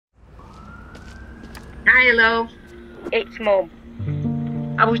Hi, love. It's Mum.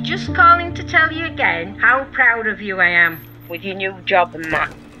 I was just calling to tell you again how proud of you I am with your new job and that.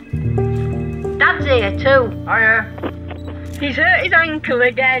 Dad's here too. Hiya. He's hurt his ankle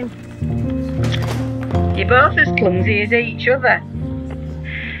again. You're both as clumsy as each other.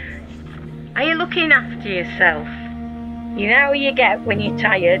 Are you looking after yourself? You know how you get when you're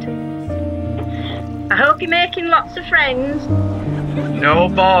tired. I hope you're making lots of friends. No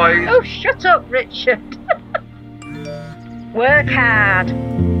boys. Oh, shut up, Richard. Work hard.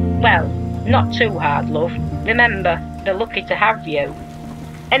 Well, not too hard, love. Remember, they're lucky to have you.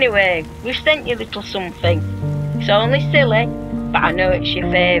 Anyway, we've sent you a little something. It's only silly, but I know it's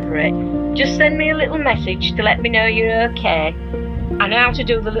your favourite. Just send me a little message to let me know you're okay. I know how to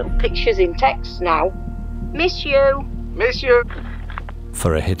do the little pictures in text now. Miss you. Miss you.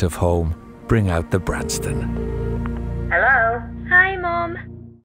 For a hit of home, bring out the Branston. Hello. Hi, Mum.